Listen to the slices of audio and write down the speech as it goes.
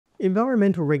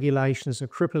Environmental regulations are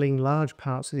crippling large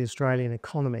parts of the Australian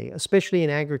economy, especially in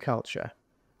agriculture.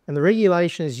 And the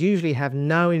regulations usually have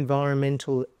no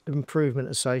environmental improvement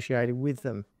associated with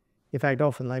them. In fact,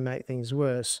 often they make things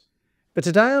worse. But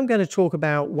today I'm going to talk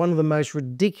about one of the most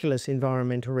ridiculous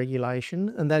environmental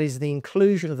regulations, and that is the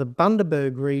inclusion of the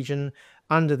Bundaberg region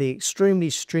under the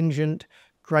extremely stringent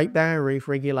Great Barrier Reef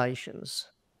Regulations.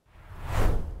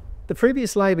 The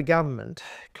previous Labor government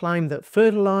claimed that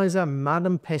fertiliser, mud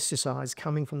and pesticides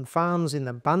coming from farms in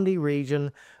the Bundy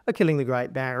region are killing the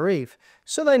Great Barrier Reef,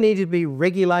 so they needed to be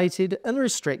regulated and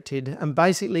restricted and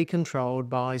basically controlled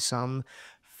by some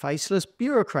faceless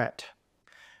bureaucrat.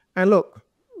 And look,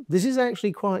 this is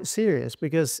actually quite serious,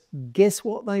 because guess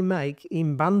what they make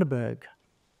in Bundaberg?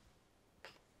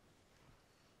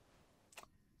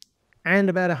 And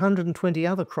about 120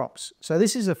 other crops. So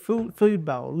this is a food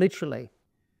bowl, literally.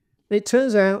 It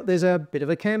turns out there's a bit of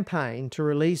a campaign to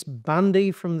release Bundy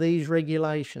from these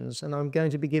regulations, and I'm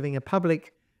going to be giving a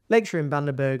public lecture in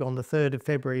Bundaberg on the 3rd of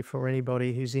February for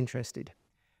anybody who's interested.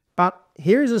 But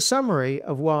here is a summary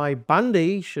of why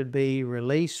Bundy should be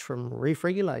released from reef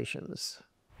regulations.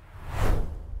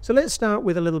 So let's start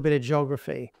with a little bit of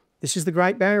geography. This is the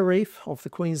Great Barrier Reef off the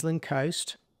Queensland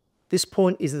coast. This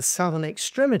point is the southern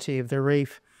extremity of the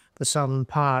reef, the southern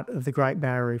part of the Great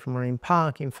Barrier Reef Marine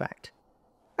Park, in fact.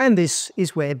 And this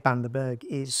is where Bundaberg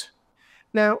is.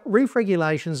 Now, reef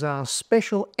regulations are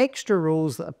special extra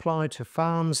rules that apply to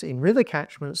farms in river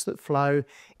catchments that flow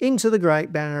into the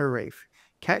Great Barrier Reef.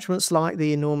 Catchments like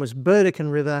the enormous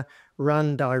Burdekin River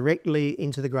run directly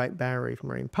into the Great Barrier Reef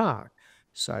Marine Park.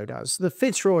 So does the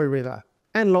Fitzroy River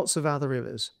and lots of other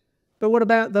rivers. But what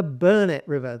about the Burnett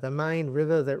River, the main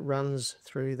river that runs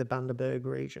through the Bundaberg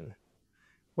region?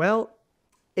 Well,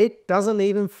 it doesn't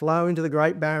even flow into the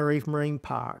Great Barrier Reef Marine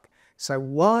Park. So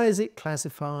why is it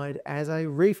classified as a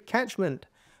reef catchment,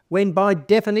 when by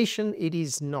definition it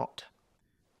is not?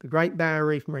 The Great Barrier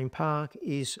Reef Marine Park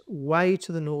is way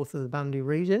to the north of the Bundy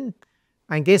region,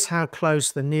 and guess how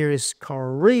close the nearest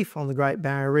coral reef on the Great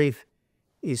Barrier Reef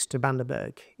is to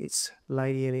Bundaberg? It's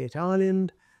Lady Elliot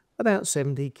Island, about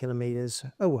 70 kilometres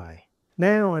away.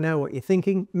 Now I know what you're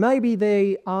thinking. Maybe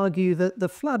they argue that the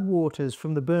floodwaters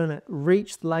from the Burnett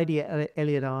reached Lady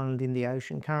Elliot Island in the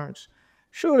ocean currents.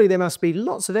 Surely there must be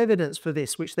lots of evidence for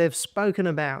this, which they've spoken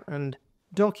about and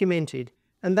documented,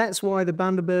 and that's why the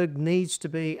Bundaberg needs to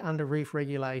be under reef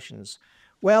regulations.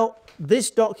 Well, this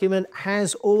document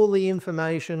has all the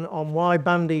information on why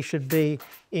Bundy should be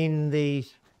in the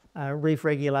reef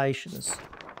regulations.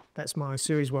 That's my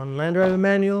Series 1 Land Rover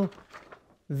manual.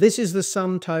 This is the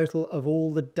sum total of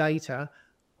all the data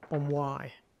on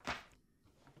why.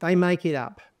 They make it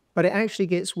up, but it actually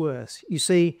gets worse. You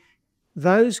see,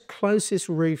 those closest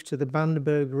reefs to the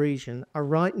Bundaberg region are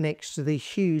right next to the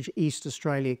huge East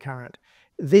Australia current.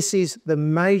 This is the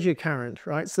major current,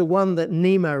 right? It's the one that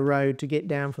Nemo rode to get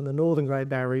down from the northern Great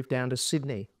Barrier Reef down to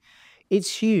Sydney.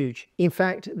 It's huge. In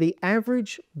fact, the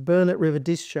average Burnett River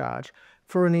discharge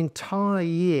for an entire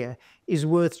year is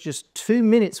worth just 2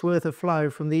 minutes worth of flow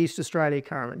from the East Australia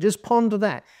current. Just ponder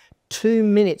that. 2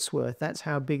 minutes worth. That's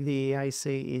how big the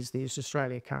EAC is, the East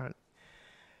Australia current.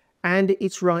 And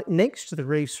it's right next to the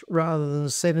reefs rather than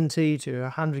 70 to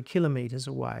 100 kilometres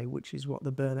away, which is what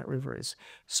the Burnett River is.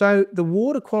 So the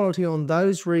water quality on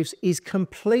those reefs is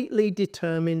completely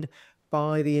determined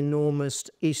by the enormous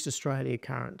East Australia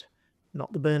current,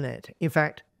 not the Burnett. In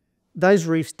fact, those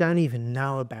reefs don't even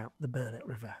know about the Burnett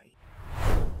River.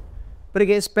 But it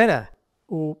gets better,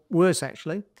 or worse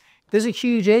actually. There's a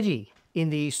huge eddy in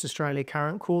the East Australia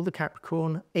current called the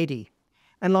Capricorn Eddie.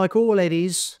 And like all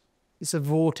eddies, it's a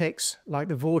vortex, like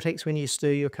the vortex when you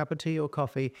stir your cup of tea or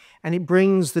coffee, and it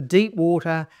brings the deep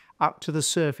water up to the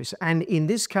surface. And in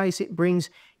this case, it brings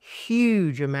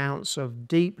huge amounts of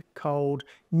deep, cold,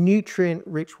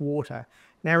 nutrient-rich water.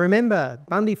 Now remember,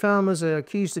 Bundy farmers are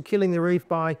accused of killing the reef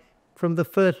from the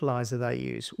fertiliser they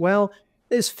use. Well,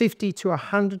 there's 50 to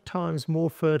 100 times more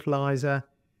fertiliser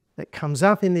that comes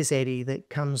up in this eddy that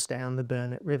comes down the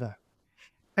Burnett River.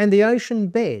 And the ocean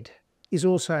bed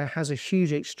also has a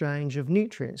huge exchange of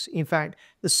nutrients. In fact,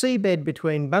 the seabed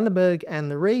between Bundaberg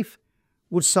and the reef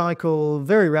would cycle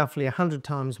very roughly 100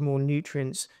 times more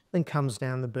nutrients than comes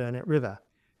down the Burnett River.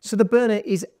 So the Burnett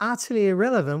is utterly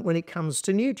irrelevant when it comes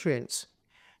to nutrients.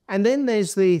 And then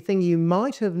there's the thing you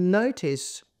might have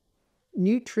noticed: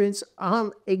 nutrients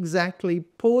aren't exactly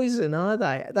poison, are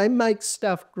they? They make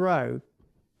stuff grow.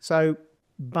 So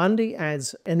Bundy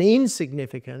adds an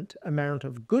insignificant amount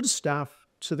of good stuff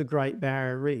to the Great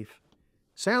Barrier Reef.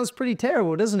 Sounds pretty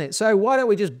terrible, doesn't it? So why don't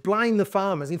we just blame the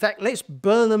farmers? In fact, let's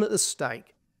burn them at the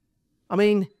stake. I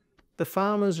mean, the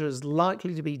farmers are as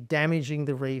likely to be damaging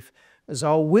the reef as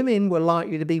old women were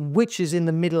likely to be witches in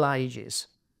the Middle Ages.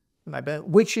 And they burnt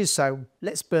witches, so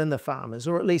let's burn the farmers,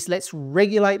 or at least let's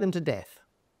regulate them to death.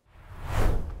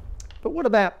 But what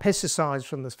about pesticides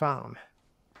from the farm?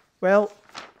 Well,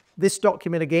 this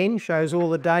document again shows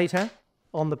all the data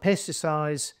on the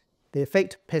pesticides, the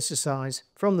effect of pesticides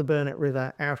from the Burnett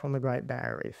River out on the Great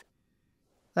Barrier Reef.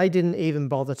 They didn't even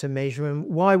bother to measure them.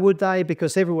 Why would they?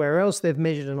 Because everywhere else they've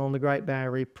measured them on the Great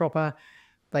Barrier Reef proper.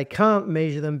 They can't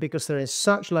measure them because they're in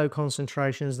such low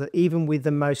concentrations that even with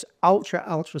the most ultra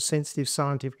sensitive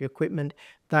scientific equipment,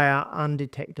 they are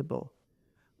undetectable.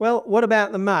 Well, what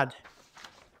about the mud?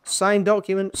 Same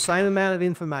document, same amount of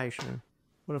information.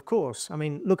 Well, of course, I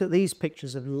mean, look at these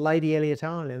pictures of Lady Elliot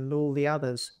Island and all the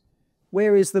others.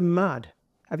 Where is the mud?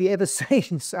 Have you ever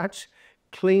seen such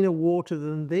cleaner water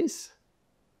than this?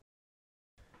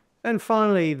 And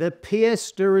finally, the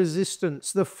pièce de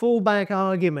résistance, the fallback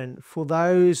argument for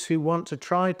those who want to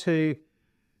try to,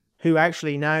 who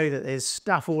actually know that there's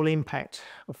stuff all impact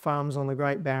of farms on the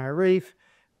Great Barrier Reef.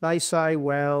 They say,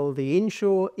 well, the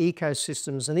inshore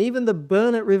ecosystems and even the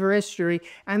Burnett River estuary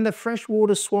and the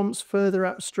freshwater swamps further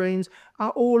upstreams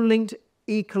are all linked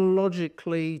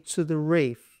ecologically to the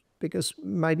reef because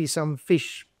maybe some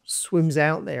fish swims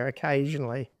out there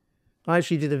occasionally. I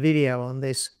actually did a video on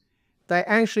this. They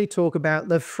actually talk about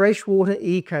the freshwater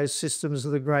ecosystems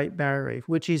of the Great Barrier Reef,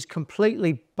 which is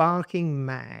completely barking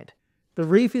mad. The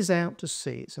reef is out to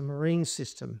sea. It's a marine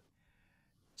system.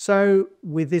 So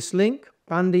with this link,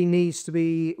 Bundy needs to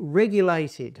be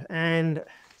regulated, and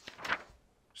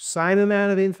same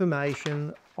amount of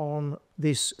information on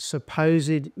this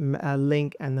supposed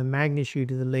link and the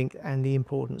magnitude of the link and the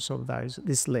importance of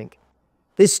this link.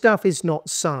 This stuff is not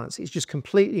science. It's just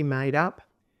completely made up.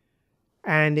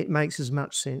 And it makes as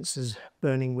much sense as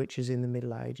burning witches in the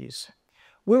Middle Ages.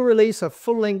 We'll release a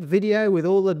full-length video with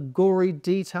all the gory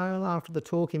detail after the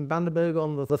talk in Bundaberg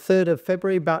on the 3rd of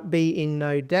February, but be in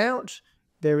no doubt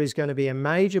there is going to be a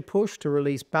major push to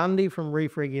release Bundy from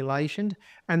reef regulation,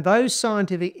 and those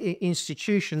scientific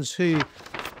institutions who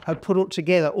have put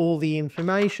together all the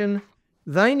information,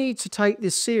 they need to take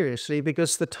this seriously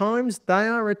because the times they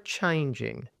are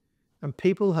a-changing and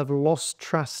people have lost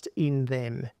trust in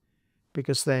them,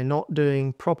 because they're not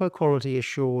doing proper quality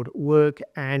assured work,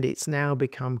 and it's now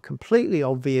become completely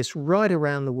obvious right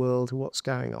around the world what's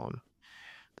going on.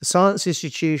 The science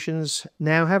institutions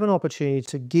now have an opportunity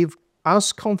to give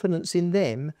us confidence in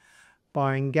them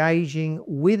by engaging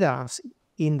with us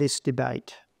in this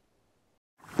debate.